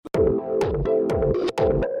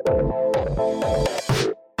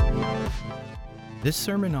This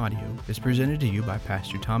sermon audio is presented to you by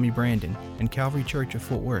Pastor Tommy Brandon and Calvary Church of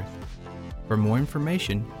Fort Worth. For more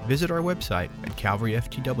information, visit our website at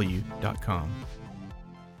calvaryftw.com.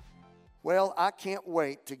 Well, I can't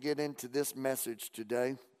wait to get into this message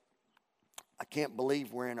today. I can't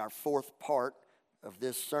believe we're in our fourth part of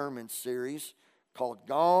this sermon series called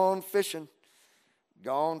Gone Fishing.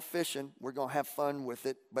 Gone Fishing. We're going to have fun with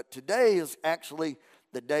it. But today is actually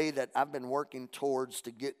the day that I've been working towards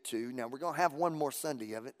to get to. Now, we're going to have one more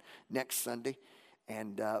Sunday of it next Sunday.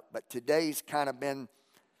 But today's kind of been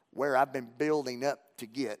where I've been building up to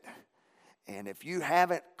get. And if you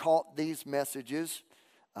haven't caught these messages,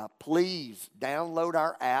 please download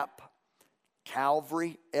our app,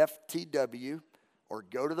 Calvary FTW, or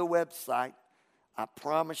go to the website. I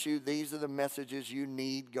promise you these are the messages you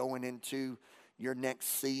need going into your next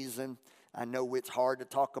season. I know it's hard to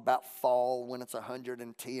talk about fall when it's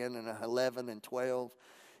 110 and 11 and 12,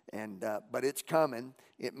 but it's coming.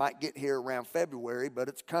 It might get here around February, but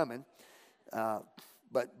it's coming.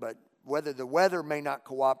 But whether the weather may not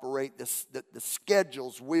cooperate, the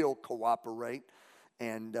schedules will cooperate.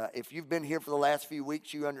 And if you've been here for the last few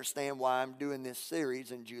weeks, you understand why I'm doing this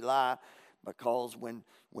series in July, because when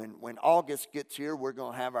August gets here, we're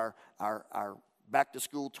going to have our Back to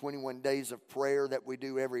School 21 Days of Prayer that we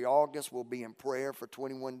do every August. We'll be in prayer for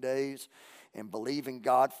 21 days and believing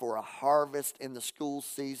God for a harvest in the school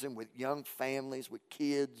season with young families, with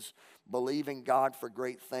kids, believing God for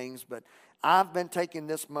great things. But I've been taking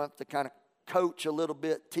this month to kind of coach a little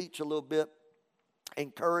bit, teach a little bit,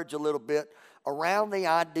 encourage a little bit around the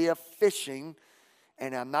idea of fishing.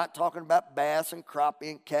 And I'm not talking about bass and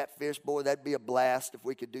crappie and catfish. Boy, that'd be a blast if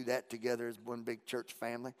we could do that together as one big church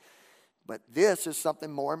family. But this is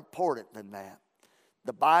something more important than that.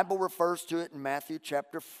 The Bible refers to it in Matthew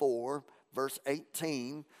chapter 4, verse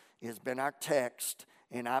 18 has been our text.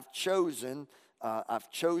 And I've chosen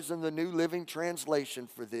the New Living Translation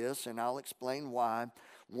for this, and I'll explain why.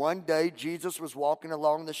 One day, Jesus was walking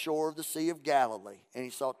along the shore of the Sea of Galilee, and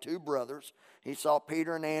he saw two brothers. He saw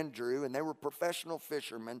Peter and Andrew, and they were professional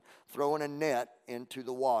fishermen throwing a net into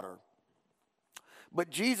the water.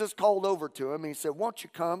 But Jesus called over to him, and he said, won't you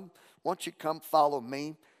come follow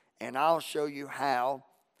me, and I'll show you how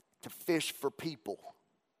to fish for people.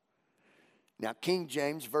 Now, King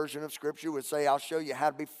James Version of Scripture would say, I'll show you how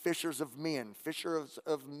to be fishers of men,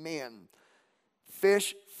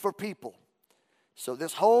 fish for people. So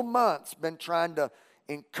this whole month's been trying to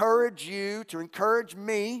encourage you, to encourage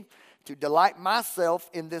me, to delight myself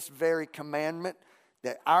in this very commandment,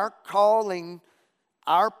 that our calling,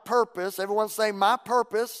 our purpose, everyone say my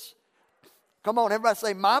purpose. Come on, everybody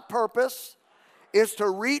say my purpose is to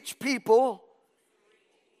reach people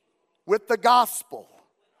with the gospel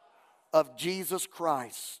of Jesus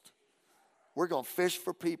Christ. We're going to fish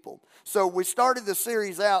for people. So we started the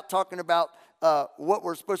series out talking about what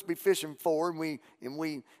we're supposed to be fishing for, and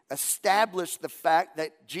we established the fact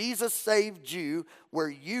that Jesus saved you where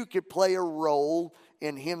you could play a role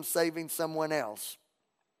in him saving someone else.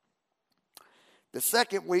 The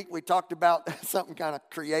second week we talked about something kind of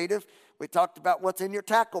creative. We talked about what's in your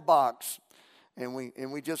tackle box, and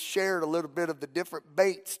we just shared a little bit of the different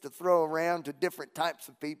baits to throw around to different types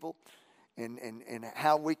of people, and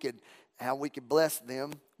how we could bless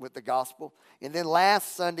them with the gospel. And then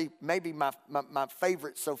last Sunday, maybe my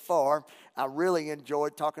favorite so far, I really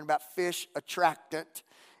enjoyed talking about fish attractant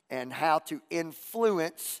and how to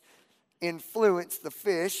influence the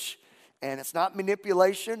fish. And it's not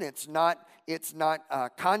manipulation, it's not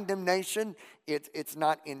condemnation, it's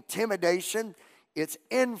not intimidation, it's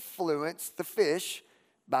influence the fish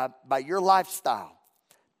by your lifestyle.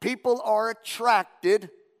 People are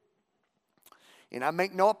attracted. And I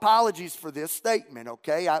make no apologies for this statement,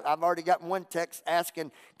 okay? I've already got one text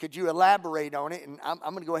asking, could you elaborate on it? And I'm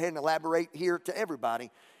going to go ahead and elaborate here to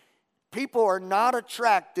everybody. People are not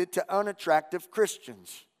attracted to unattractive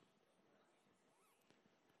Christians.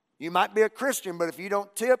 You might be a Christian, but if you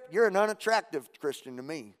don't tip, you're an unattractive Christian to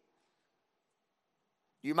me.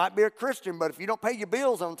 You might be a Christian, but if you don't pay your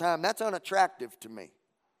bills on time, that's unattractive to me.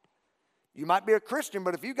 You might be a Christian,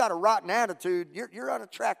 but if you got a rotten attitude, you're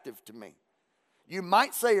unattractive to me. You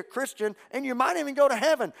might say a Christian, and you might even go to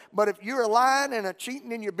heaven. But if you're lying and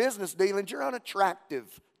cheating in your business dealings, you're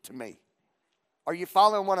unattractive to me. Are you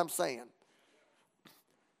following what I'm saying?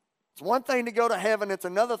 It's one thing to go to heaven. It's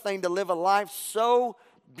another thing to live a life so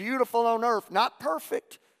beautiful on earth. Not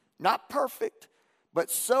perfect,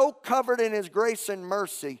 but so covered in his grace and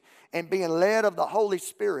mercy and being led of the Holy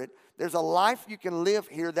Spirit. There's a life you can live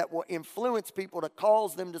here that will influence people to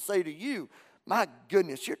cause them to say to you, my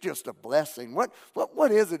goodness, you're just a blessing.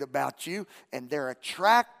 What is it about you? And they're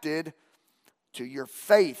attracted to your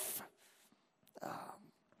faith.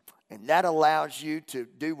 And that allows you to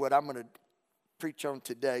do what I'm going to preach on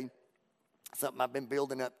today, something I've been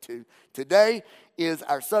building up to. Today is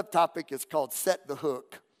our subtopic is called Set the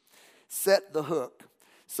Hook. Set the hook.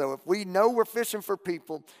 So if we know we're fishing for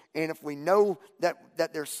people, and if we know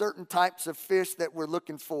that there's certain types of fish that we're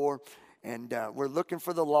looking for, and we're looking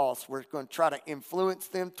for the lost, we're going to try to influence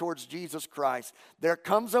them towards Jesus Christ. There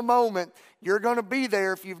comes a moment, you're going to be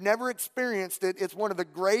there if you've never experienced it. It's one of the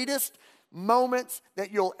greatest moments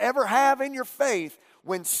that you'll ever have in your faith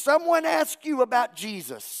when someone asks you about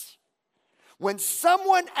Jesus. When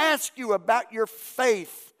someone asks you about your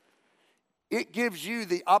faith, it gives you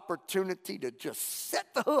the opportunity to just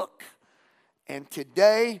set the hook. And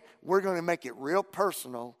today, we're going to make it real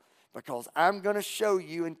personal, because I'm going to show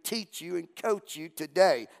you and teach you and coach you.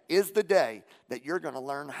 Today is the day that you're going to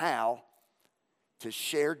learn how to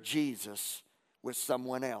share Jesus with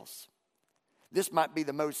someone else. This might be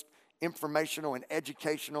the most informational and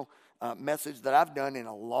educational message that I've done in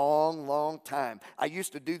a long, long time. I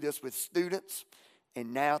used to do this with students,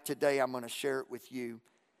 and now today I'm going to share it with you.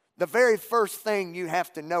 The very first thing you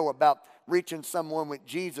have to know about reaching someone with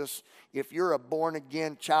Jesus, if you're a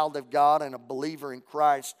born-again child of God and a believer in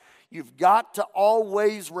Christ, you've got to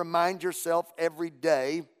always remind yourself every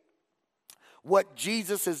day what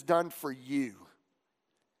Jesus has done for you.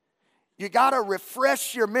 You got to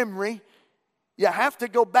refresh your memory. You have to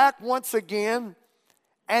go back once again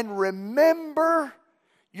and remember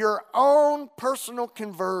your own personal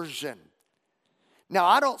conversion. Now,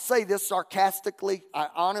 I don't say this sarcastically. I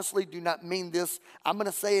honestly do not mean this. I'm going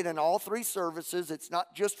to say it in all three services. It's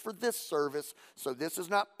not just for this service, so this is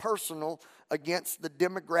not personal against the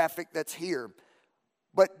demographic that's here.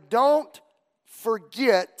 But don't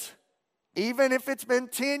forget, even if it's been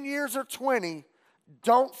 10 years or 20,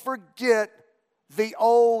 don't forget the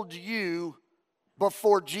old you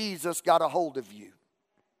before Jesus got a hold of you.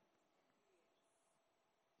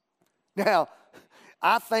 Now,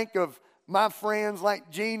 I think of my friends like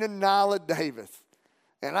Gene and Nyla Davis.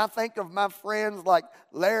 And I think of my friends like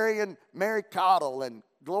Larry and Mary Cottle and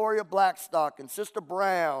Gloria Blackstock and Sister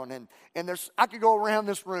Brown. And there's, I could go around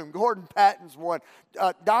this room. Gordon Patton's one.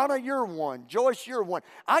 Donna, you're one. Joyce, you're one.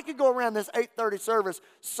 I could go around this 8:30 service.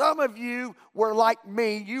 Some of you were like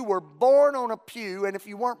me. You were born on a pew. And if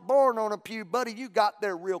you weren't born on a pew, buddy, you got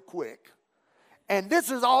there real quick. And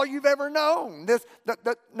this is all you've ever known.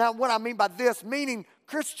 Now, what I mean by this, meaning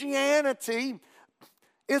Christianity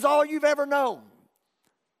is all you've ever known.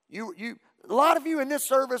 A lot of you in this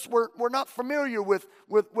service were not familiar with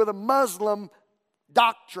a Muslim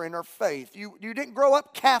doctrine or faith. You didn't grow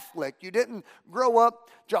up Catholic. You didn't grow up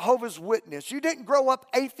Jehovah's Witness. You didn't grow up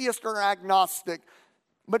atheist or agnostic.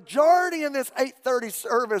 Majority in this 8:30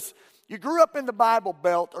 service, you grew up in the Bible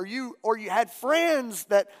Belt, or you had friends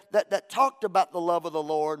that talked about the love of the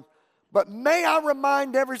Lord. But may I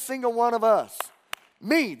remind every single one of us,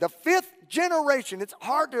 me, the fifth generation, it's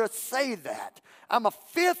hard to say that. I'm a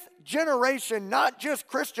fifth generation, not just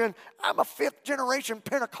Christian, I'm a fifth generation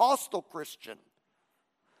Pentecostal Christian.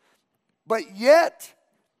 But yet,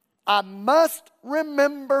 I must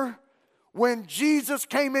remember when Jesus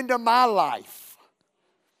came into my life.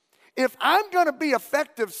 If I'm going to be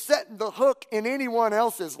effective setting the hook in anyone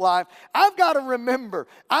else's life, I've got to remember,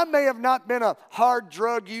 I may have not been a hard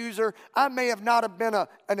drug user. I may have not have been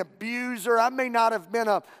an abuser. I may not have been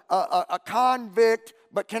a convict.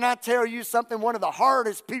 But can I tell you something? One of the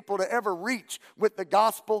hardest people to ever reach with the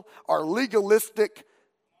gospel are legalistic,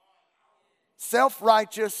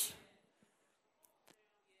 self-righteous,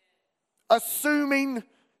 assuming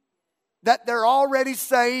that they're already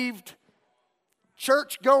saved,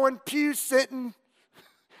 church-going, pew-sitting.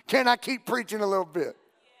 Can I keep preaching a little bit?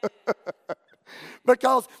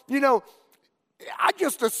 Because, I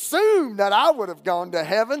just assumed that I would have gone to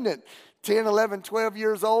heaven at 10, 11, 12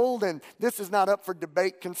 years old, and this is not up for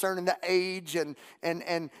debate concerning the age and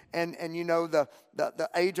the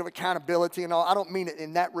age of accountability and all. I don't mean it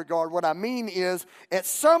in that regard. What I mean is, at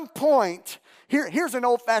some point, here's an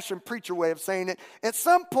old-fashioned preacher way of saying it. At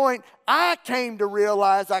some point, I came to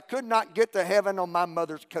realize I could not get to heaven on my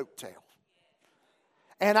mother's coattail.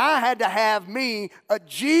 And I had to have me a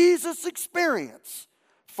Jesus experience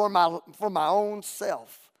for my own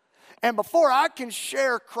self. And before I can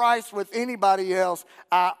share Christ with anybody else,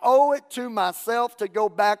 I owe it to myself to go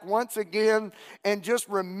back once again and just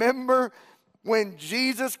remember when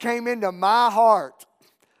Jesus came into my heart.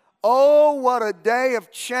 Oh, what a day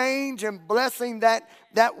of change and blessing that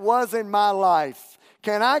was in my life.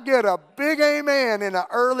 Can I get a big amen in an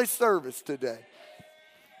early service today?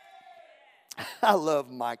 I love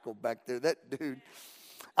Michael back there, that dude.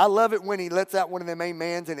 I love it when he lets out one of them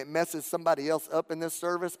amens and it messes somebody else up in this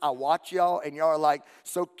service. I watch y'all and y'all are like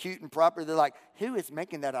so cute and proper. They're like, who is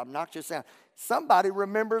making that obnoxious sound? Somebody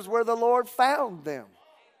remembers where the Lord found them.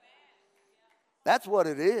 That's what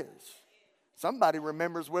it is. Somebody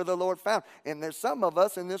remembers where the Lord found. And there's some of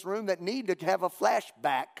us in this room that need to have a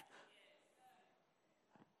flashback.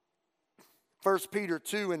 1 Peter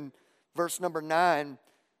 2 and verse number 9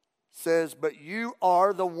 says, but you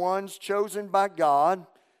are the ones chosen by God.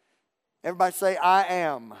 Everybody say, I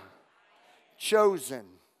am chosen.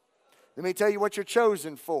 Let me tell you what you're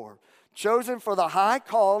chosen for. Chosen for the high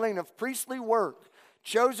calling of priestly work.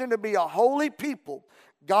 Chosen to be a holy people.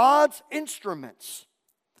 God's instruments.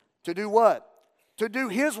 To do what? To do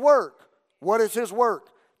His work. What is His work?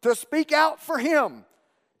 To speak out for Him.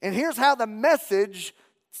 And here's how the Message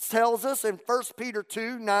tells us in 1 Peter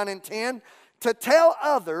 2, 9 and 10. To tell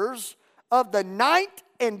others of the night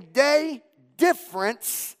and day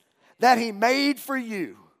difference that He made for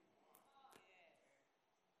you.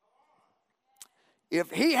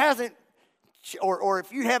 If He hasn't, or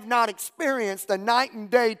if you have not experienced a night and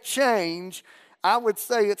day change, I would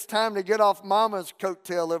say it's time to get off mama's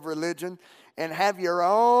coattail of religion and have your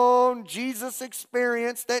own Jesus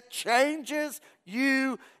experience that changes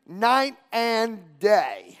you night and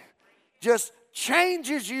day. Just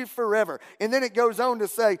changes you forever. And then it goes on to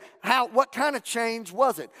say, what kind of change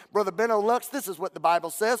was it? Brother Benno Lux, this is what the Bible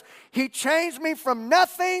says. He changed me from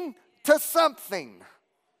nothing to something.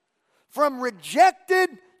 From rejected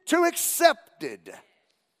to accepted.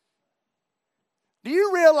 Do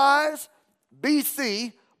you realize,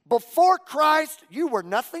 BC, before Christ, you were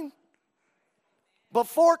nothing?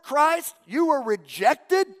 Before Christ, you were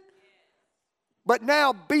rejected? But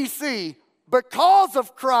now, BC, because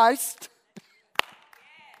of Christ,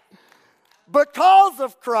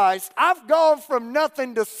 I've gone from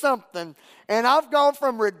nothing to something, and I've gone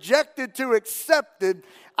from rejected to accepted.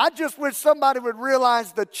 I just wish somebody would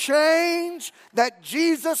realize the change that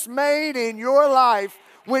Jesus made in your life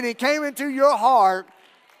when He came into your heart.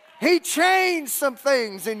 He changed some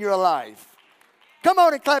things in your life. Come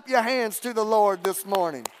on and clap your hands to the Lord this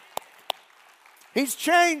morning. He's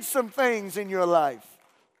changed some things in your life.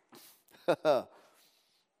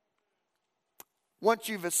 Once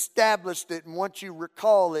you've established it and once you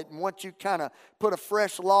recall it and once you kind of put a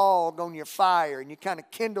fresh log on your fire and you kind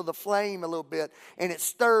of kindle the flame a little bit and it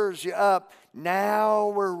stirs you up, now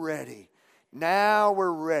we're ready. Now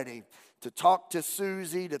we're ready to talk to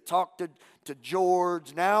Susie, to talk to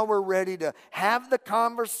George. Now we're ready to have the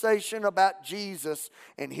conversation about Jesus.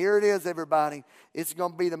 And here it is, everybody. It's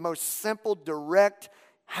going to be the most simple, direct,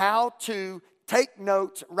 how to take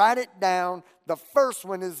notes, write it down. The first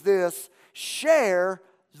one is this: share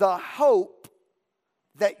the hope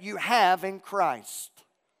that you have in Christ.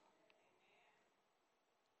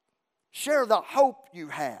 Share the hope you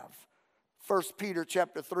have. 1 Peter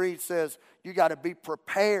chapter 3 says you got to be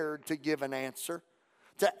prepared to give an answer.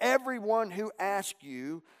 To everyone who asks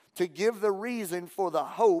you, to give the reason for the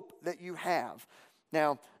hope that you have.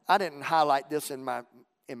 Now, I didn't highlight this in my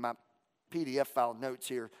PDF file notes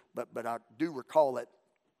here, but I do recall it.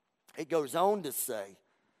 It goes on to say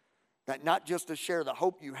that not just to share the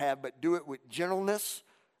hope you have, but do it with gentleness,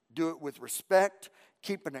 do it with respect,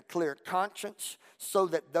 keeping a clear conscience, so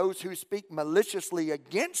that those who speak maliciously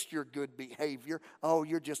against your good behavior, oh,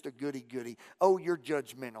 you're just a goody-goody. Oh, you're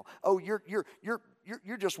judgmental. Oh, you're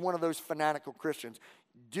just one of those fanatical Christians.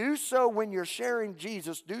 Do so when you're sharing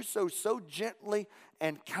Jesus. Do so gently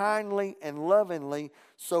and kindly and lovingly,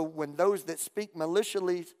 so when those that speak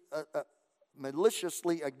maliciously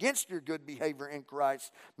against your good behavior in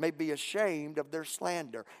Christ may be ashamed of their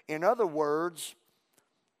slander. In other words,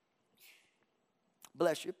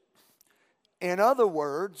 bless you. In other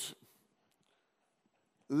words,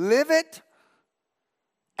 live it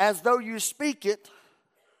as though you speak it,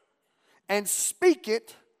 and speak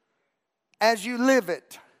it as you live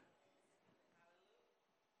it.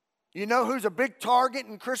 You know who's a big target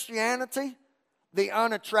in Christianity? The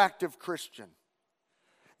unattractive Christian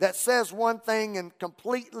that says one thing and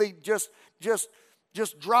completely just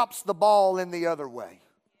drops the ball in the other way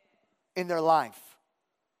in their life.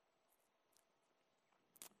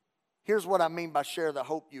 Here's what I mean by share the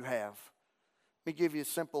hope you have. Let me give you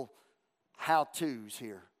simple how-tos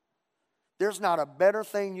here. There's not a better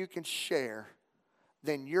thing you can share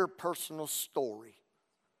than your personal story.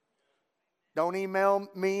 Don't email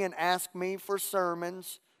me and ask me for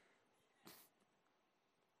sermons.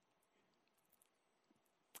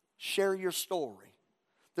 Share your story.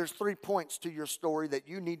 There's 3 points to your story that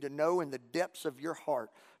you need to know in the depths of your heart.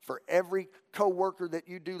 For every coworker that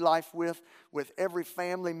you do life with every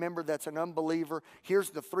family member that's an unbeliever, here's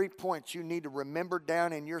the 3 points you need to remember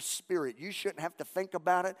down in your spirit. You shouldn't have to think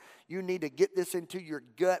about it. You need to get this into your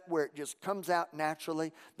gut where it just comes out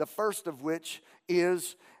naturally. The first of which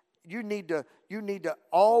is you need to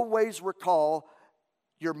always recall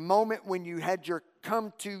your moment when you had your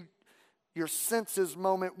come to your senses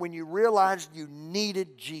moment when you realized you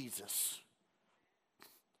needed Jesus.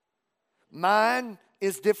 Mine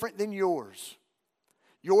is different than yours.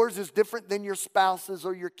 Yours is different than your spouse's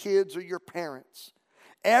or your kids or your parents.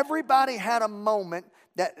 Everybody had a moment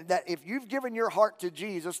that if you've given your heart to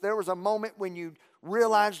Jesus, there was a moment when you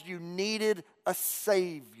realized you needed a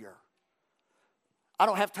Savior. I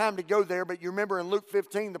don't have time to go there, but you remember in Luke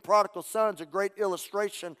 15, the prodigal son's a great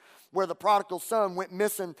illustration where the prodigal son went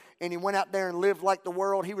missing and he went out there and lived like the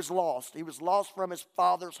world. He was lost. He was lost from his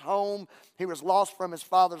father's home. He was lost from his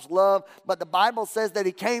father's love. But the Bible says that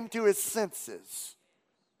he came to his senses.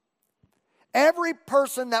 Every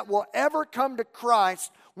person that will ever come to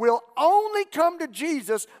Christ will only come to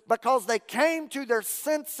Jesus because they came to their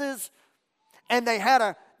senses and they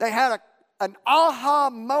had an aha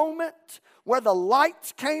moment where the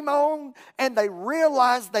lights came on and they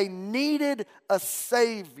realized they needed a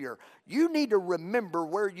Savior. You need to remember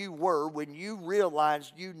where you were when you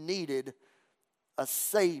realized you needed a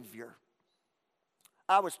Savior.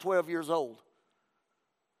 I was 12 years old.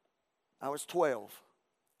 I was 12.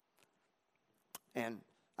 And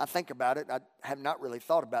I think about it. I have not really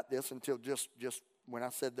thought about this until just when I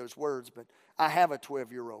said those words, but I have a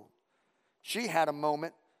 12-year-old. She had a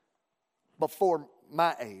moment before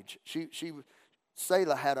my age.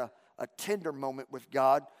 Selah had a tender moment with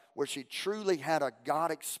God where she truly had a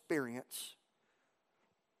God experience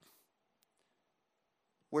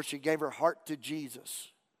where she gave her heart to Jesus.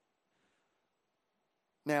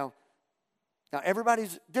 Now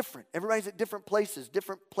everybody's different. Everybody's at different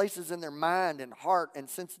places in their mind and heart and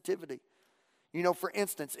sensitivity. You know, for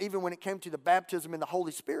instance, even when it came to the baptism in the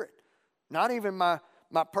Holy Spirit, not even my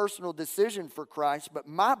personal decision for Christ, but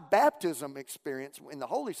my baptism experience in the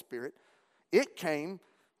Holy Spirit, it came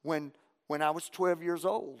when I was 12 years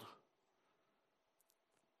old.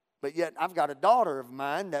 But yet I've got a daughter of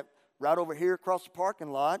mine that right over here across the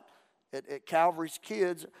parking lot at Calvary's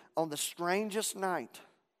Kids on the strangest night.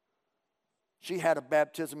 She had a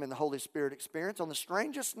baptism in the Holy Spirit experience on the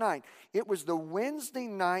strangest night. It was the Wednesday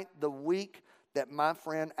night the week that my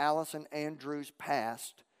friend Allison Andrews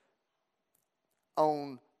passed.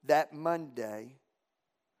 On that Monday,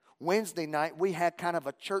 Wednesday night, we had kind of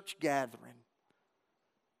a church gathering.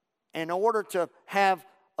 In order to have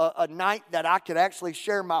a night that I could actually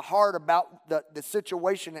share my heart about the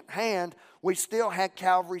situation at hand, we still had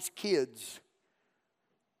Calvary's Kids.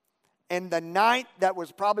 And the night that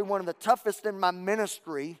was probably one of the toughest in my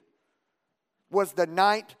ministry was the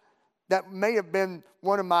night that may have been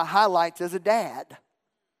one of my highlights as a dad.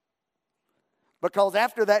 Because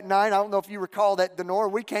after that night, I don't know if you recall that,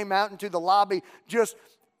 Denora, we came out into the lobby just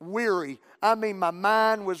weary. I mean, my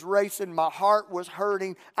mind was racing. My heart was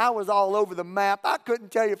hurting. I was all over the map. I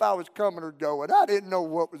couldn't tell you if I was coming or going. I didn't know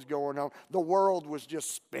what was going on. The world was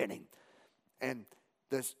just spinning. And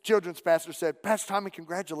the children's pastor said, Pastor Tommy,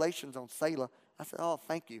 congratulations on Selah. I said, oh,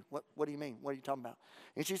 thank you. What do you mean? What are you talking about?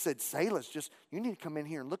 And she said, Selah's just, you need to come in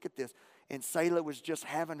here and look at this. And Selah was just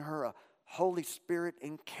having her a Holy Spirit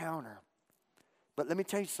encounter. But let me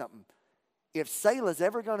tell you something. If Selah's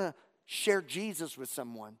ever going to share Jesus with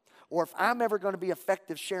someone, or if I'm ever going to be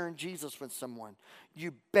effective sharing Jesus with someone,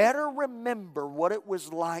 you better remember what it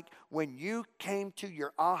was like when you came to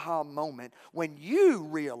your aha moment, when you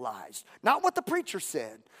realized, not what the preacher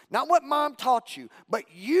said, not what mom taught you, but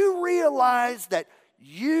you realized that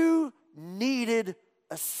you needed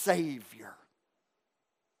a Savior.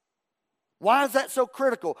 Why is that so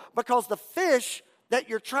critical? Because the fish that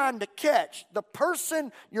you're trying to catch, the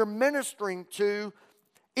person you're ministering to,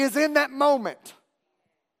 is in that moment.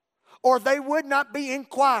 Or they would not be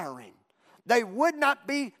inquiring. They would not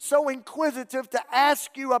be so inquisitive to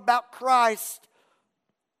ask you about Christ.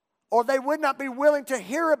 Or they would not be willing to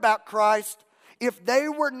hear about Christ if they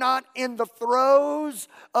were not in the throes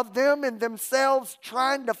of them and themselves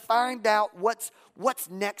trying to find out what's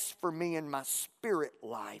next for me in my spirit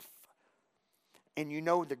life. And you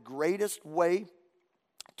know the greatest way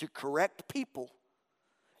to correct people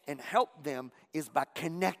and help them is by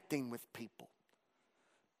connecting with people.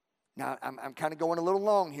 Now, I'm kind of going a little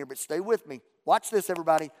long here, but stay with me. Watch this,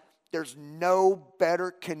 everybody. There's no better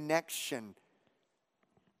connection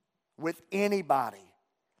with anybody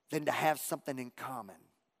than to have something in common.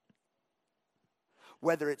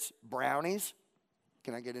 Whether it's brownies,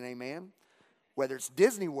 can I get an amen? Whether it's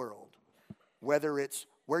Disney World, whether it's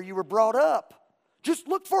where you were brought up. Just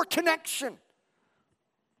look for a connection.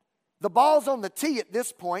 The ball's on the tee at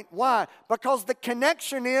this point. Why? Because the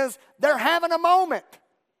connection is they're having a moment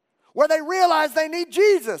where they realize they need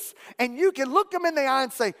Jesus. And you can look them in the eye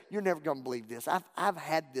and say, you're never going to believe this. I've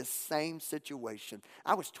had this same situation.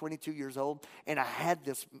 I was 22 years old, and I had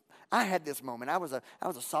this moment. I was a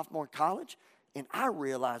sophomore in college, and I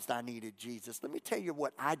realized I needed Jesus. Let me tell you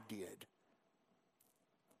what I did.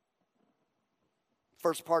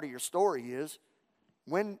 First part of your story is,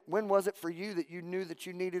 when was it for you that you knew that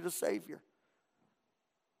you needed a Savior?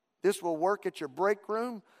 This will work at your break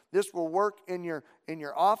room. This will work in your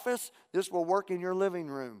office. This will work in your living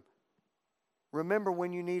room. Remember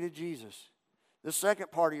when you needed Jesus. The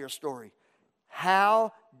second part of your story.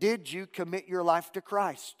 How did you commit your life to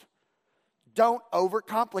Christ? Don't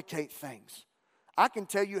overcomplicate things. I can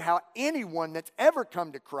tell you how anyone that's ever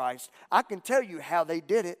come to Christ, I can tell you how they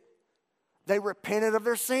did it. They repented of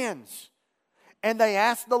their sins. And they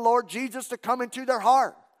asked the Lord Jesus to come into their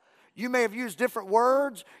heart. You may have used different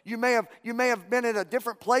words. You may have been in a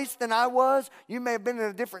different place than I was. You may have been in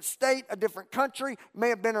a different state, a different country. It may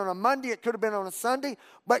have been on a Monday. It could have been on a Sunday.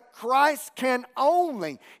 But Christ can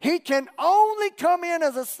only come in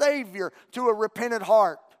as a Savior to a repentant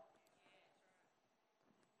heart.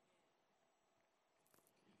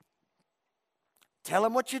 Tell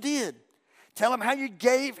Him what you did. Tell Him how you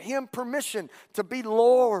gave Him permission to be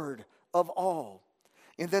Lord of all.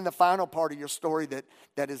 And then the final part of your story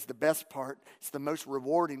that is the best part, it's the most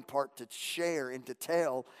rewarding part to share and to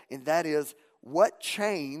tell, and that is, what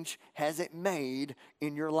change has it made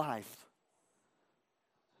in your life?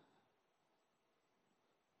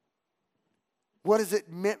 What has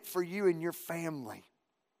it meant for you and your family?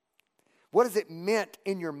 What has it meant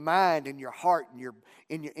in your mind, in your heart,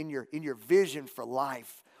 in your vision for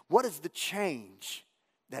life? What is the change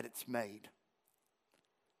that it's made?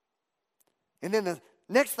 And then the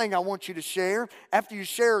next thing I want you to share, after you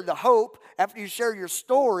share the hope, after you share your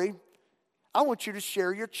story, I want you to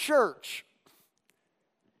share your church.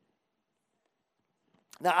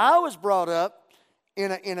 Now, I was brought up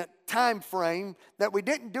in a time frame that we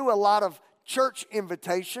didn't do a lot of church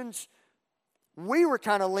invitations. We were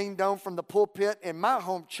kind of leaned on from the pulpit in my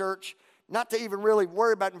home church, not to even really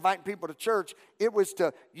worry about inviting people to church. It was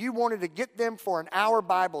you wanted to get them for an hour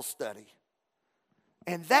Bible study.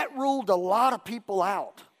 And that ruled a lot of people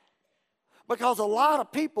out. Because a lot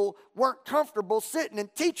of people weren't comfortable sitting and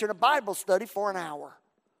teaching a Bible study for an hour.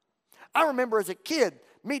 I remember as a kid,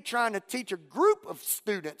 me trying to teach a group of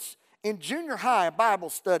students in junior high a Bible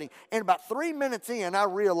study. And about 3 minutes in, I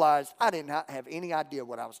realized I did not have any idea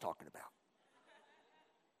what I was talking about.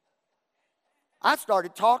 I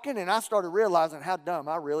started talking and I started realizing how dumb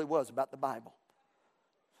I really was about the Bible.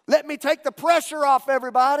 Let me take the pressure off,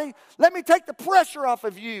 everybody. Let me take the pressure off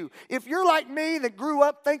of you. If you're like me that grew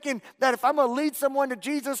up thinking that if I'm going to lead someone to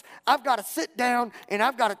Jesus, I've got to sit down and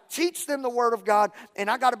I've got to teach them the Word of God and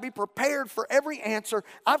I've got to be prepared for every answer.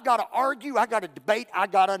 I've got to argue. I've got to debate.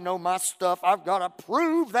 I've got to know my stuff. I've got to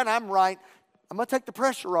prove that I'm right. I'm going to take the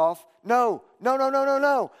pressure off. No.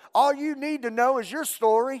 All you need to know is your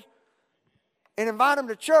story and invite them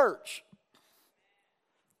to church.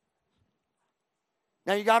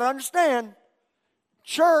 Now you got to understand,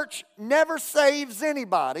 church never saves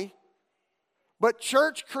anybody, but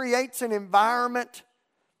church creates an environment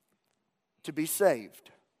to be saved.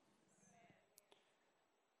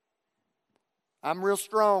 I'm real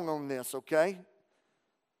strong on this, okay?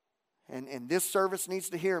 And this service needs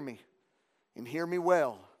to hear me, and hear me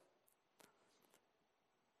well.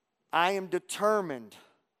 I am determined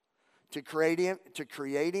to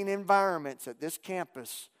creating environments at this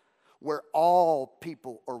campus where all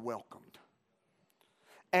people are welcomed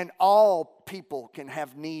and all people can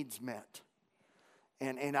have needs met.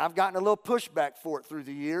 And I've gotten a little pushback for it through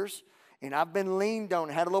the years, and I've been leaned on,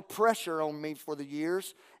 had a little pressure on me for the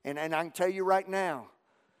years, and I can tell you right now,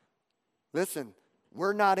 listen,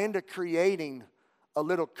 we're not into creating a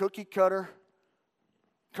little cookie cutter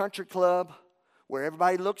country club where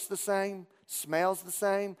everybody looks the same, smells the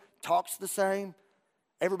same, talks the same.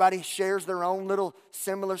 Everybody shares their own little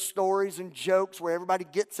similar stories and jokes where everybody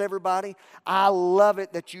gets everybody. I love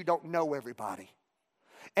it that you don't know everybody.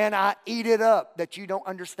 And I eat it up that you don't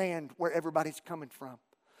understand where everybody's coming from.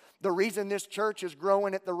 The reason this church is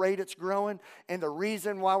growing at the rate it's growing, and the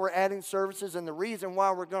reason why we're adding services, and the reason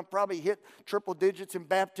why we're going to probably hit triple digits in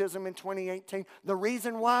baptism in 2018, the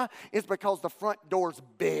reason why is because the front door's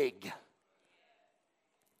big.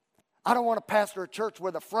 I don't want to pastor a church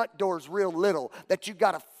where the front door is real little, that you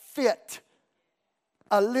got to fit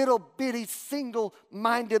a little bitty,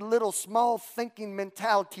 single-minded, little small thinking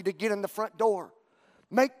mentality to get in the front door.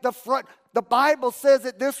 The Bible says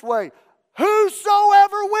it this way,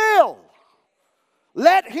 whosoever will,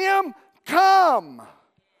 let him come.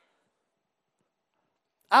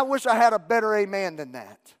 I wish I had a better amen than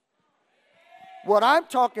that. What I'm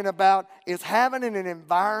talking about is having an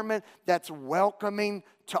environment that's welcoming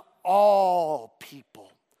to all people.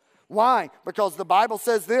 Why? Because the Bible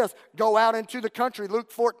says this, go out into the country, Luke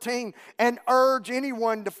 14, and urge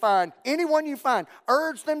anyone you find,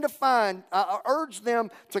 urge them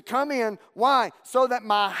to come in. Why? So that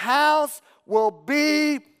my house will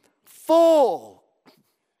be full.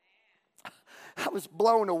 I was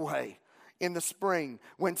blown away in the spring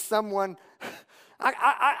when someone,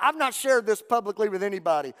 I've not shared this publicly with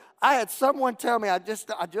anybody. I had someone tell me I'm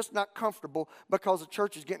just not comfortable because the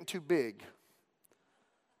church is getting too big.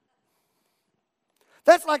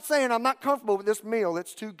 That's like saying I'm not comfortable with this meal,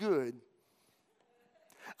 it's too good.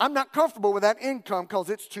 I'm not comfortable with that income because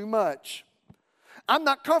it's too much. I'm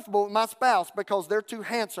not comfortable with my spouse because they're too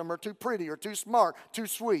handsome or too pretty or too smart, too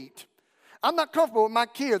sweet. I'm not comfortable with my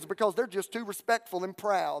kids because they're just too respectful and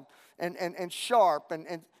proud and sharp.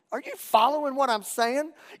 And are you following what I'm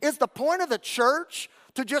saying? Is the point of the church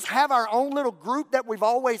to just have our own little group that we've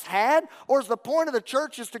always had? Or is the point of the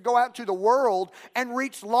church is to go out to the world and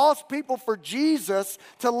reach lost people for Jesus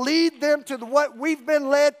to lead them to what we've been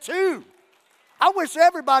led to? I wish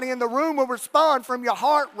everybody in the room will respond from your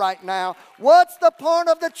heart right now. What's the point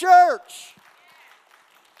of the church?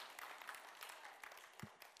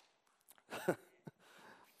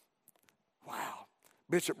 Wow.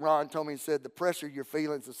 Bishop Ron told me, he said, the pressure you're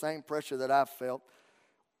feeling is the same pressure that I've felt.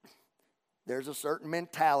 There's a certain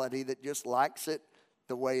mentality that just likes it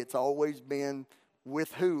the way it's always been,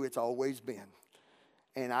 with who it's always been.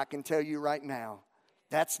 And I can tell you right now,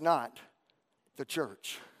 that's not the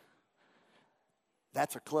church.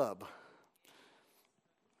 That's a club.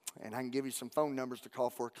 And I can give you some phone numbers to call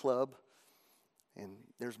for a club. And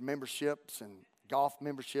there's memberships and golf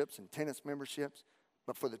memberships and tennis memberships.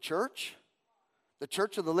 But for the church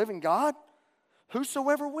of the living God,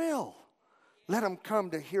 whosoever will, let them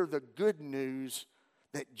come to hear the good news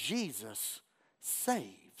that Jesus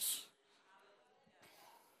saves.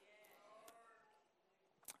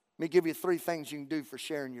 Let me give you 3 things you can do for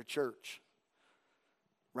sharing your church.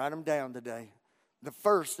 Write them down today. The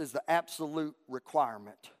first is the absolute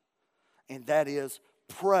requirement, and that is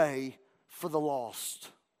pray for the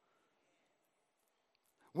lost.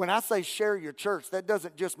 When I say share your church, that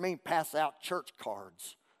doesn't just mean pass out church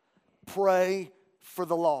cards. Pray for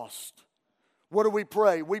the lost. What do we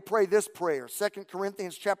pray? We pray this prayer. 2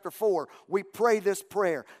 Corinthians chapter 4, we pray this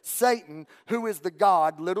prayer. Satan, who is the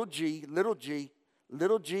God, little g,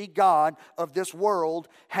 God of this world,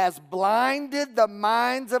 has blinded the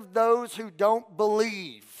minds of those who don't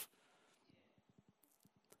believe.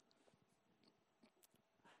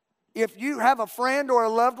 If you have a friend or a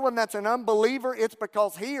loved one that's an unbeliever, it's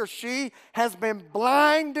because he or she has been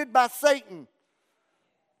blinded by Satan.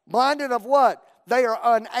 Blinded of what? They are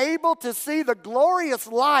unable to see the glorious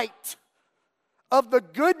light of the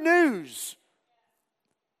good news.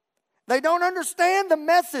 They don't understand the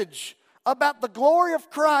message about the glory of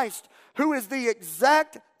Christ, who is the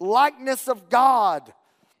exact likeness of God.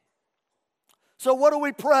 So what do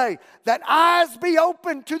we pray? That eyes be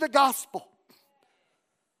open to the gospel.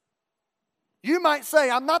 You might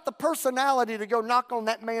say, I'm not the personality to go knock on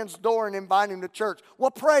that man's door and invite him to church.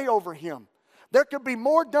 Well, pray over him. There could be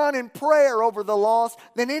more done in prayer over the lost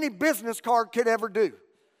than any business card could ever do.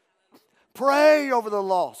 Pray over the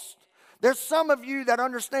lost. There's some of you that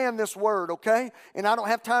understand this word, okay? And I don't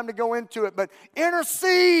have time to go into it, but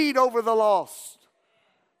intercede over the lost.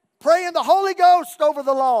 Pray in the Holy Ghost over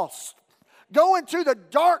the lost. Go into the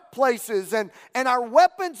dark places, and our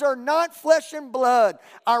weapons are not flesh and blood.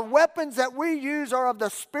 Our weapons that we use are of the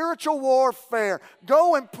spiritual warfare.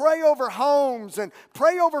 Go and pray over homes, and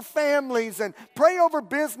pray over families, and pray over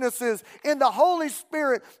businesses in the Holy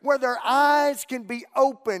Spirit where their eyes can be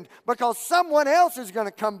opened, because someone else is going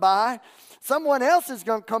to come by. Someone else is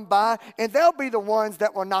going to come by, and they'll be the ones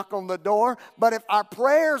that will knock on the door. But if our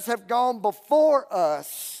prayers have gone before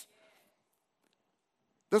us,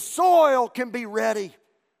 the soil can be ready.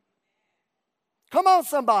 Come on,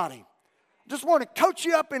 somebody. Just want to coach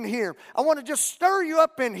you up in here. I want to just stir you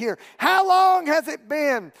up in here. How long has it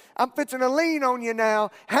been? I'm fixing to lean on you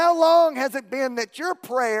now. How long has it been that your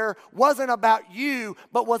prayer wasn't about you,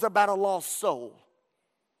 but was about a lost soul?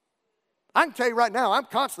 I can tell you right now, I'm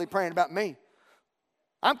constantly praying about me.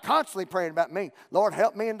 I'm constantly praying about me. Lord,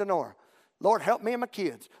 help me and Denora. Lord, help me and my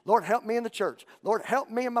kids. Lord, help me in the church. Lord, help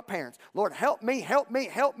me and my parents. Lord, help me, help me,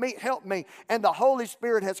 help me, help me. And the Holy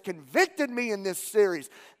Spirit has convicted me in this series.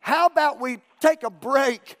 How about we take a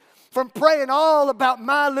break from praying all about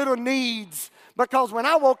my little needs? Because when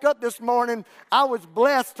I woke up this morning, I was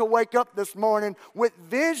blessed to wake up this morning with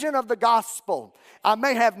vision of the gospel. I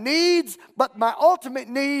may have needs, but my ultimate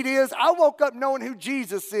need is I woke up knowing who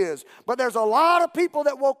Jesus is. But there's a lot of people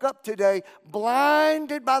that woke up today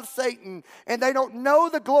blinded by Satan, and they don't know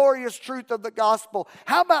the glorious truth of the gospel.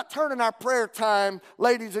 How about turning our prayer time,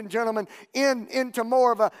 ladies and gentlemen, into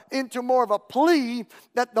more of a plea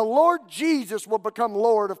that the Lord Jesus will become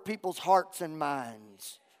Lord of people's hearts and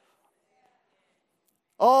minds?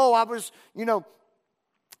 Oh,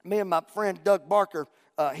 me and my friend Doug Barker,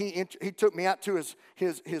 he took me out to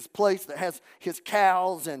his place that has his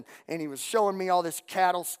cows, and he was showing me all this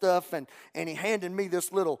cattle stuff, and he handed me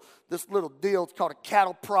this little deal. It's called a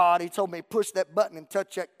cattle prod. He told me, push that button and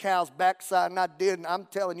touch that cow's backside, and I did, and I'm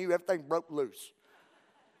telling you, everything broke loose.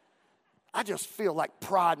 I just feel like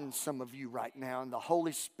prodding some of you right now in the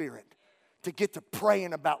Holy Spirit to get to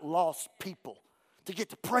praying about lost people. To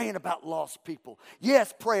get to praying about lost people.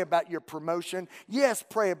 Yes, pray about your promotion. Yes,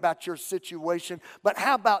 pray about your situation. But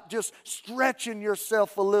how about just stretching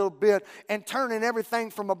yourself a little bit and turning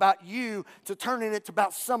everything from about you to turning it to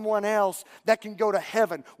about someone else that can go to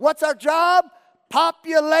heaven? What's our job?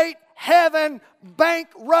 Populate heaven,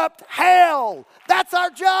 bankrupt hell. That's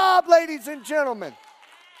our job, ladies and gentlemen.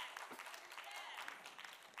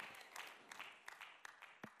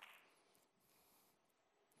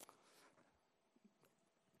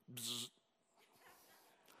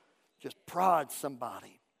 Just prod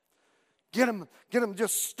somebody. Get them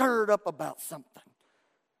just stirred up about something.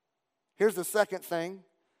 Here's the second thing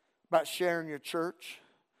about sharing your church.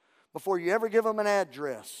 Before you ever give them an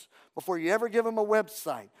address, before you ever give them a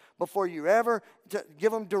website, before you ever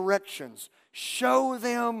give them directions, show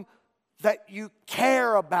them that you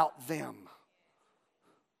care about them.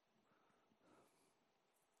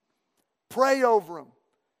 Pray over them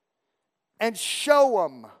and show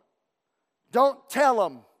them. Don't tell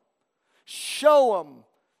them. Show them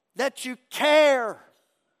that you care.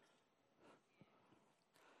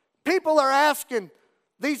 People are asking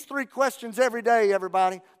these 3 questions every day,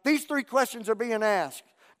 everybody. These 3 questions are being asked.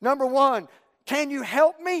 Number 1, can you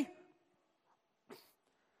help me?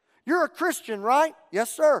 You're a Christian, right? Yes,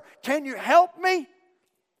 sir. Can you help me?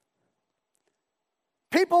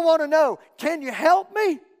 People want to know, can you help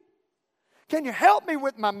me? Can you help me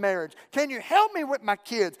with my marriage? Can you help me with my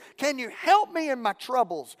kids? Can you help me in my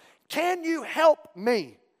troubles? Can you help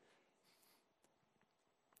me?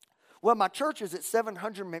 Well, my church is at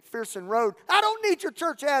 700 McPherson Road. I don't need your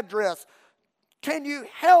church address. Can you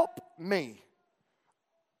help me?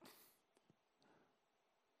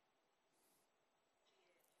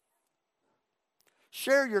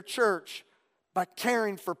 Share your church by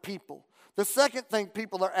caring for people. The second thing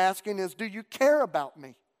people are asking is, do you care about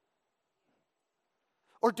me?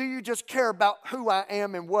 Or do you just care about who I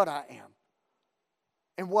am and what I am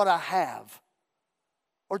and what I have?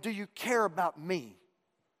 Or do you care about me?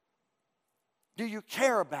 Do you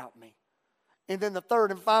care about me? And then the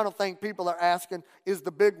third and final thing people are asking is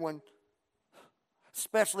the big one,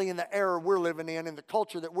 especially in the era we're living in the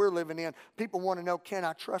culture that we're living in. People want to know, can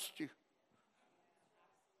I trust you?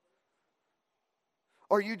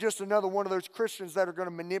 Or are you just another one of those Christians that are going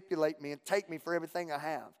to manipulate me and take me for everything I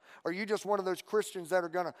have? Or are you just one of those Christians that are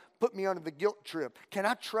going to put me under the guilt trip? Can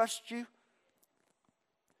I trust you?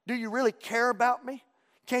 Do you really care about me?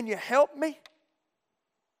 Can you help me?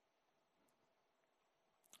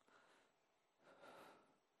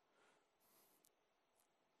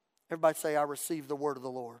 Everybody say, I receive the word of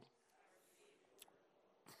the Lord.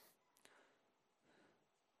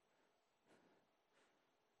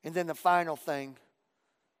 And then the final thing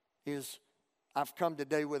is, I've come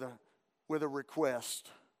today with a request.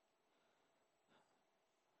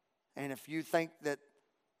 And if you think that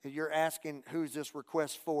you're asking who's this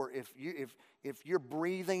request for, if you're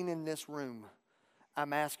breathing in this room,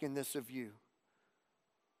 I'm asking this of you.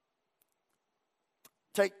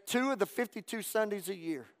 Take 2 of the 52 Sundays a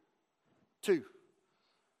year. 2.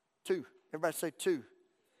 Everybody say 2.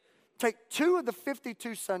 Take 2 of the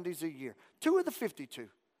 52 Sundays a year. 2 of the 52.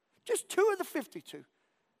 Just 2 of the 52.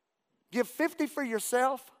 Give 50 for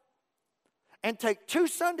yourself and take 2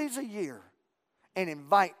 Sundays a year and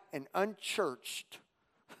invite an unchurched.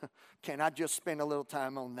 Can I just spend a little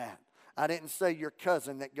time on that? I didn't say your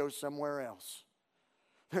cousin that goes somewhere else.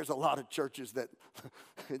 There's a lot of churches that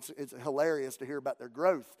it's hilarious to hear about their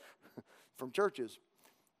growth from churches.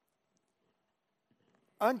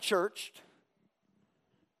 Unchurched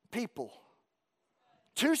people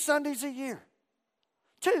 2 Sundays a year.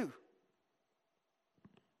 2.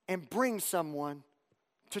 And bring someone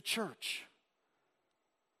to church.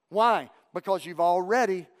 Why? Because you've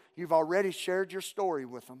already shared your story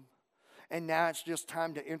with them. And now it's just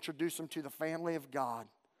time to introduce them to the family of God,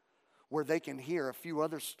 where they can hear a few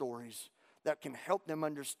other stories that can help them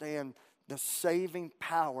understand the saving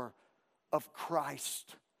power of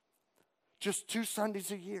Christ. Just 2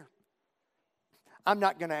 Sundays a year. I'm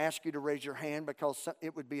not going to ask you to raise your hand because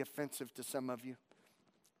it would be offensive to some of you.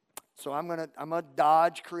 So I'm going to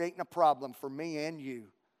dodge creating a problem for me and you.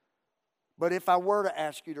 But if I were to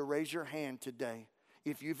ask you to raise your hand today,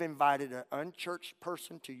 if you've invited an unchurched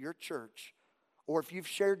person to your church, or if you've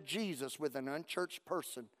shared Jesus with an unchurched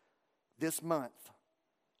person this month,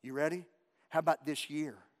 you ready? How about this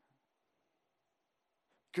year?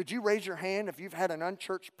 Could you raise your hand if you've had an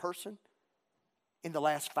unchurched person in the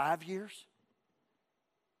last 5 years?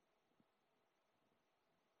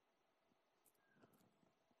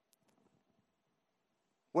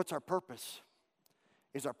 What's our purpose?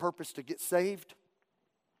 Is our purpose to get saved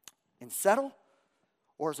and settle?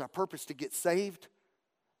 Or is our purpose to get saved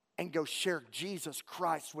and go share Jesus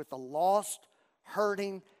Christ with the lost,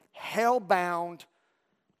 hurting, hell-bound,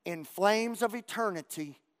 in flames of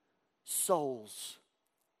eternity souls?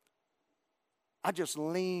 I just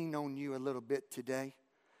lean on you a little bit today.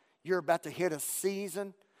 You're about to hit a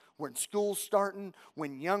season when school's starting,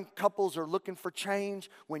 when young couples are looking for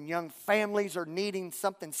change, when young families are needing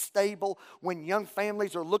something stable, when young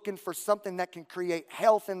families are looking for something that can create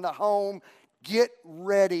health in the home. Get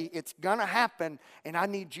ready. It's going to happen, and I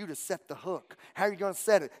need you to set the hook. How are you going to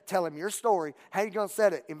set it? Tell them your story. How are you going to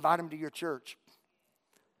set it? Invite them to your church.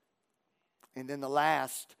 And then the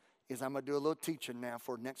last is I'm going to do a little teaching now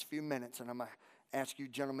for the next few minutes, and I'm going to ask you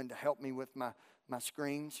gentlemen to help me with my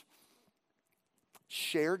screens.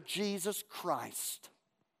 Share Jesus Christ.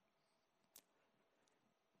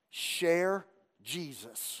 Share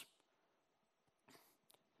Jesus.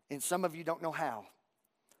 And some of you don't know how.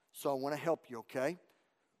 So I want to help you, okay?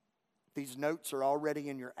 These notes are already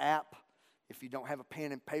in your app. If you don't have a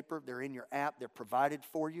pen and paper, they're in your app. They're provided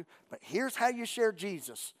for you. But here's how you share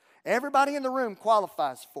Jesus. Everybody in the room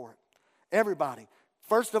qualifies for it. Everybody.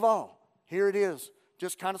 First of all, here it is.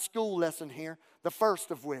 Just kind of school lesson here. The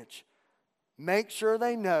first of which, make sure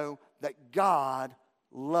they know that God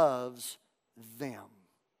loves them.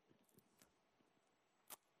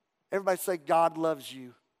 Everybody say, God loves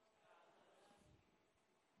you.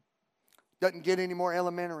 Doesn't get any more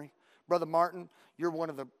elementary. Brother Martin,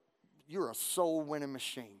 you're a soul-winning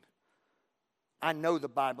machine. I know the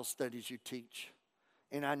Bible studies you teach.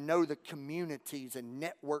 And I know the communities and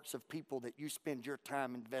networks of people that you spend your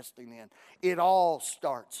time investing in. It all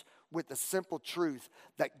starts with the simple truth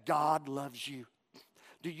that God loves you.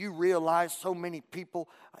 Do you realize so many people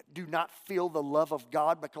do not feel the love of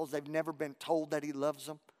God because they've never been told that He loves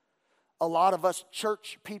them? A lot of us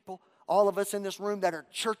church people, all of us in this room that are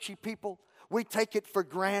churchy people, we take it for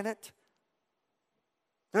granted.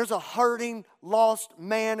 There's a hurting, lost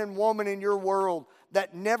man and woman in your world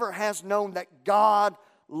that never has known that God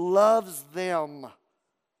loves them.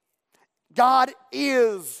 God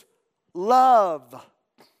is love.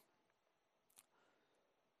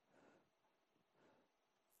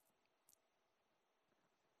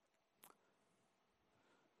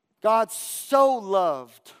 God so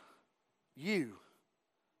loved you.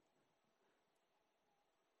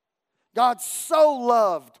 God so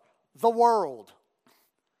loved the world.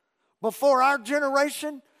 Before our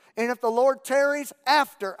generation, and if the Lord tarries,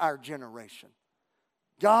 after our generation.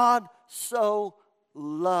 God so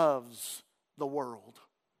loves the world.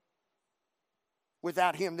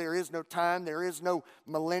 Without Him, there is no time, there is no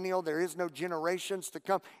millennial, there is no generations to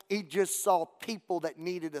come. He just saw people that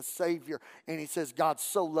needed a Savior. And He says, God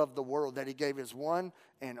so loved the world that He gave His one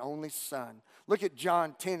and only Son. Look at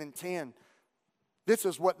John 10:10. This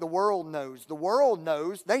is what the world knows. The world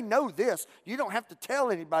knows, they know this. You don't have to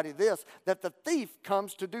tell anybody this, that the thief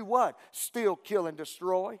comes to do what? Steal, kill, and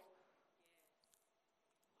destroy.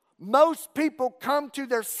 Most people come to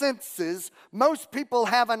their senses. Most people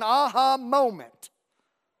have an aha moment.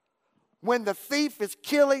 When the thief is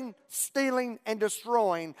killing, stealing, and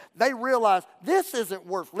destroying, they realize this isn't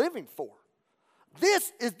worth living for.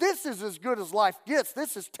 This is as good as life gets.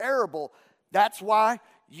 This is terrible. That's why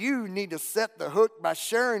you need to set the hook by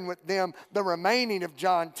sharing with them the remaining of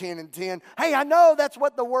John 10:10. Hey, I know that's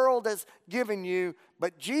what the world has given you,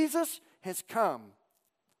 but Jesus has come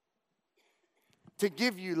to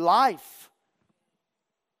give you life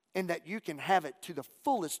and that you can have it to the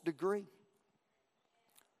fullest degree.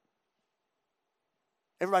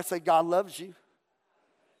 Everybody say, God loves you.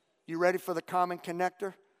 You ready for the common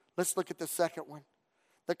connector? Let's look at the second one.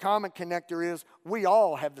 The common connector is we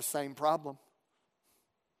all have the same problem.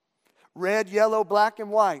 Red, yellow, black, and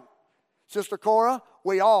white. Sister Cora,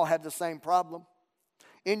 we all have the same problem.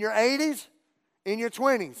 In your 80s, in your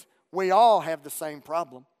 20s, we all have the same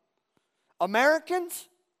problem. Americans,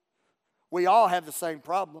 we all have the same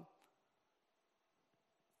problem.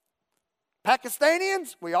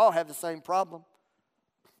 Pakistanians, we all have the same problem.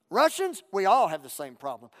 Russians, we all have the same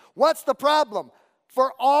problem. What's the problem?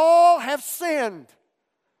 For all have sinned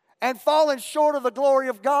and fallen short of the glory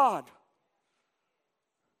of God.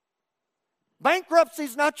 Bankruptcy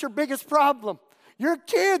is not your biggest problem. Your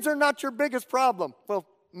kids are not your biggest problem. Well,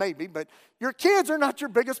 maybe, but your kids are not your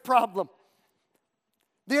biggest problem.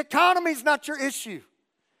 The economy is not your issue.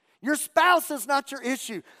 Your spouse is not your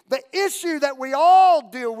issue. The issue that we all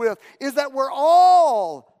deal with is that we're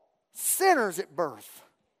all sinners at birth.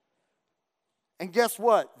 And guess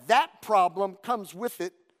what? That problem comes with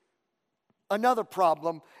it another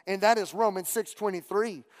problem, and that is Romans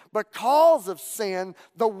 6:23. Because of sin,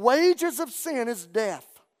 the wages of sin is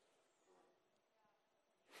death.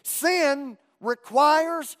 Sin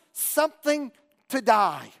requires something to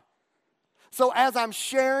die. So as I'm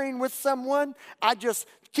sharing with someone, I just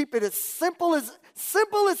keep it as simple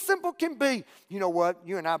can be. You know what?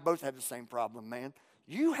 You and I both have the same problem, man.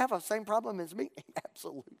 You have the same problem as me?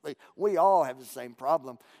 Absolutely. We all have the same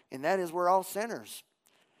problem, and that is we're all sinners.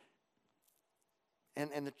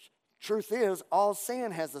 And the truth is, all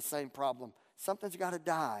sin has the same problem. Something's got to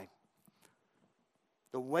die.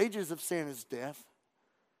 The wages of sin is death.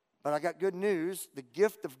 But I got good news. The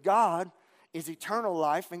gift of God is eternal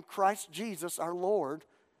life in Christ Jesus our Lord.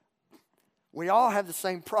 We all have the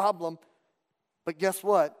same problem. But guess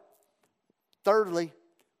what? Thirdly,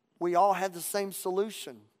 we all have the same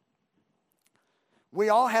solution. We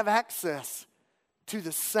all have access to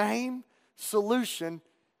the same solution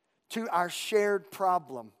to our shared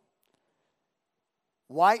problem.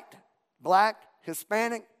 White, black,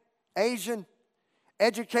 Hispanic, Asian,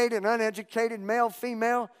 educated, uneducated, male,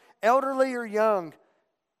 female, elderly or young.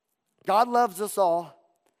 God loves us all,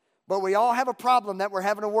 but we all have a problem that we're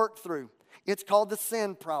having to work through. It's called the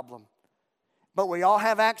sin problem. But we all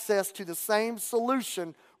have access to the same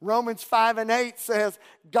solution. Romans 5:8 says,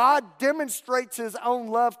 God demonstrates His own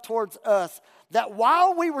love towards us, that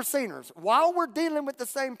while we were sinners, while we're dealing with the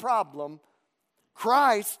same problem,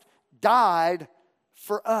 Christ died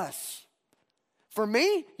for us. For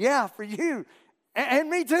me? Yeah, for you. And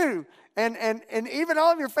me too. And even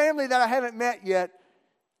all of your family that I haven't met yet,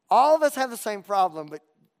 all of us have the same problem, but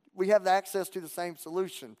we have the access to the same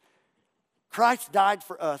solution. Christ died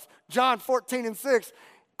for us. John 14:6,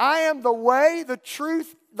 I am the way, the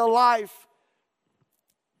truth, the life.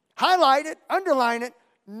 Highlight it, underline it.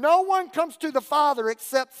 No one comes to the Father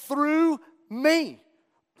except through me.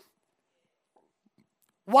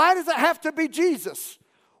 Why does it have to be Jesus?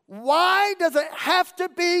 Why does it have to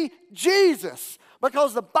be Jesus?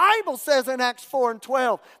 Because the Bible says in Acts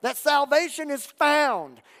 4:12 that salvation is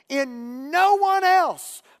found in no one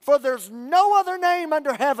else, for there's no other name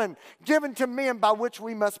under heaven given to men by which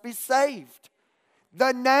we must be saved.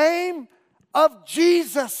 The name of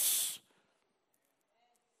Jesus.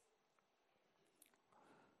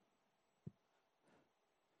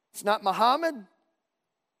 It's not Muhammad.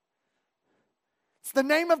 It's the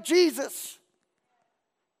name of Jesus.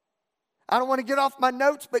 I don't want to get off my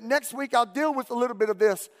notes, but next week I'll deal with a little bit of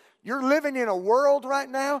this. You're living in a world right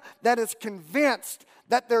now that is convinced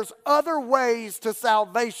that there's other ways to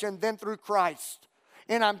salvation than through Christ.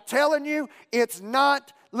 And I'm telling you, it's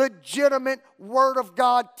not legitimate Word of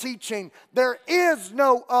God teaching. There is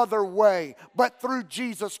no other way but through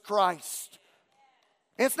Jesus Christ.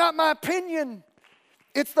 It's not my opinion.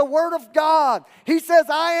 It's the Word of God. He says,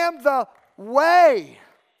 I am the way.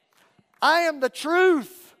 I am the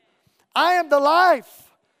truth. I am the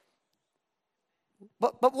life.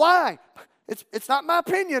 But why? It's not my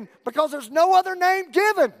opinion, because there's no other name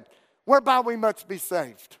given whereby we must be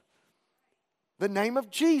saved. The name of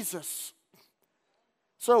Jesus.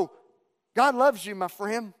 So, God loves you, my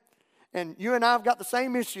friend. And you and I have got the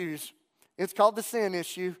same issues. It's called the sin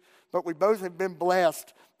issue. But we both have been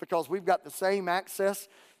blessed because we've got the same access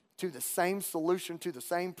to the same solution to the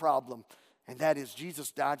same problem. And that is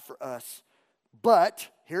Jesus died for us. But,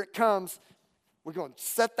 here it comes. We're going to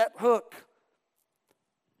set that hook.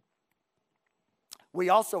 We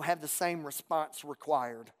also have the same response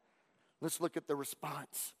required. Let's look at the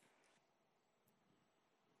response.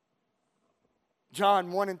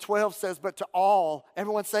 John 1:12 says, but to all,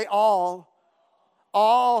 everyone say all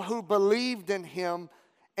who believed in Him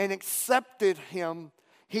and accepted Him,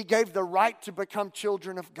 He gave the right to become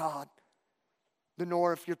children of God.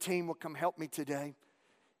 Lenore, if your team will come help me today.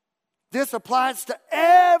 This applies to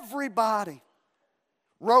everybody.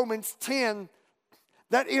 Romans 10,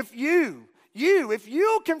 that if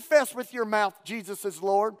you'll confess with your mouth Jesus is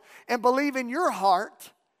Lord and believe in your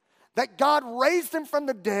heart that God raised him from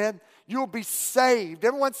the dead, you'll be saved.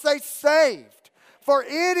 Everyone say saved. For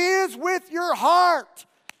it is with your heart.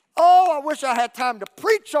 Oh, I wish I had time to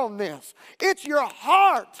preach on this. It's your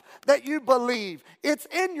heart that you believe. It's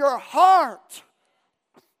in your heart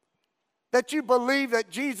that you believe that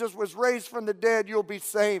Jesus was raised from the dead, you'll be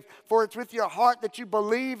saved. For it's with your heart that you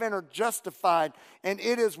believe and are justified. And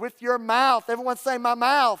it is with your mouth, everyone say my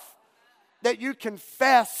mouth, that you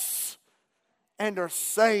confess and are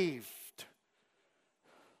saved.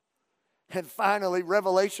 And finally,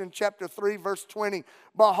 Revelation chapter 3, verse 20.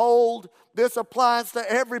 Behold, this applies to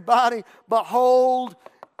everybody. Behold,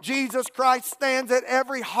 Jesus Christ stands at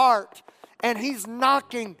every heart. And he's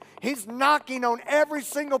knocking. He's knocking on every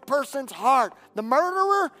single person's heart. The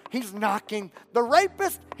murderer, he's knocking. The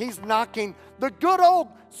rapist, he's knocking. The good old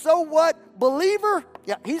so what believer,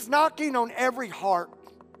 yeah, he's knocking on every heart.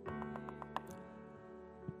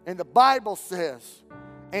 And the Bible says,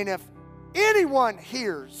 and if anyone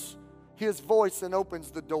hears his voice and opens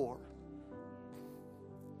the door,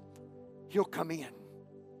 he'll come in.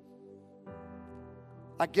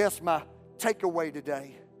 I guess my takeaway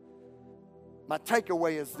today, my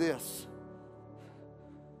takeaway is this.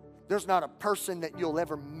 There's not a person that you'll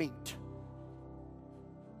ever meet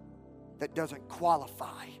that doesn't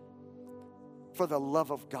qualify for the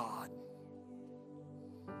love of God.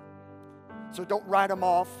 So don't write them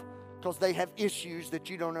off because they have issues that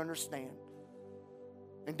you don't understand.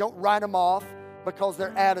 And don't write them off because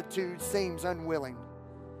their attitude seems unwilling.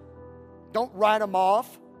 Don't write them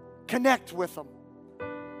off. Connect with them.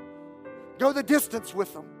 Go the distance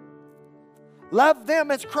with them. Love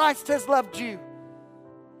them as Christ has loved you.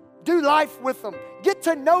 Do life with them. Get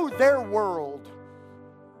to know their world.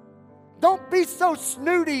 Don't be so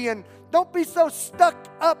snooty and don't be so stuck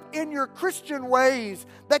up in your Christian ways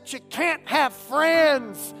that you can't have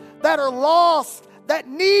friends that are lost, that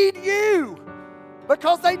need you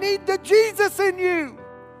because they need the Jesus in you.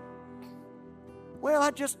 Well,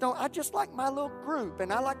 I just like my little group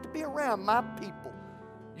and I like to be around my people,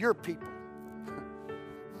 your people.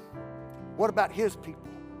 What about his people?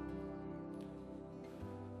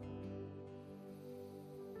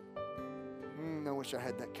 I wish I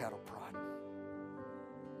had that cattle prod.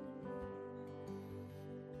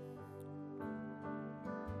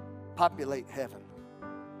 Populate heaven.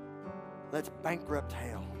 Let's bankrupt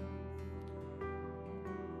hell.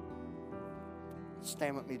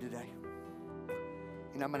 Stand with me today.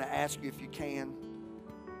 And I'm going to ask you if you can,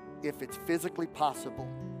 if it's physically possible,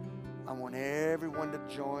 I want everyone to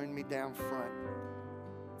join me down front.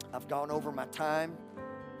 I've gone over my time.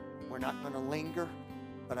 We're not going to linger,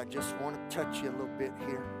 but I just want to touch you a little bit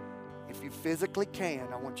here. If you physically can,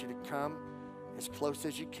 I want you to come as close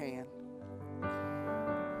as you can.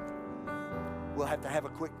 We'll have to have a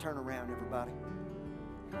quick turnaround, everybody.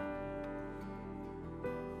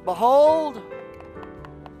 Behold,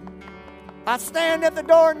 I stand at the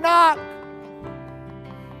door and knock.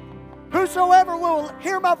 Whosoever will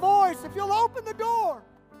hear my voice, if you'll open the door,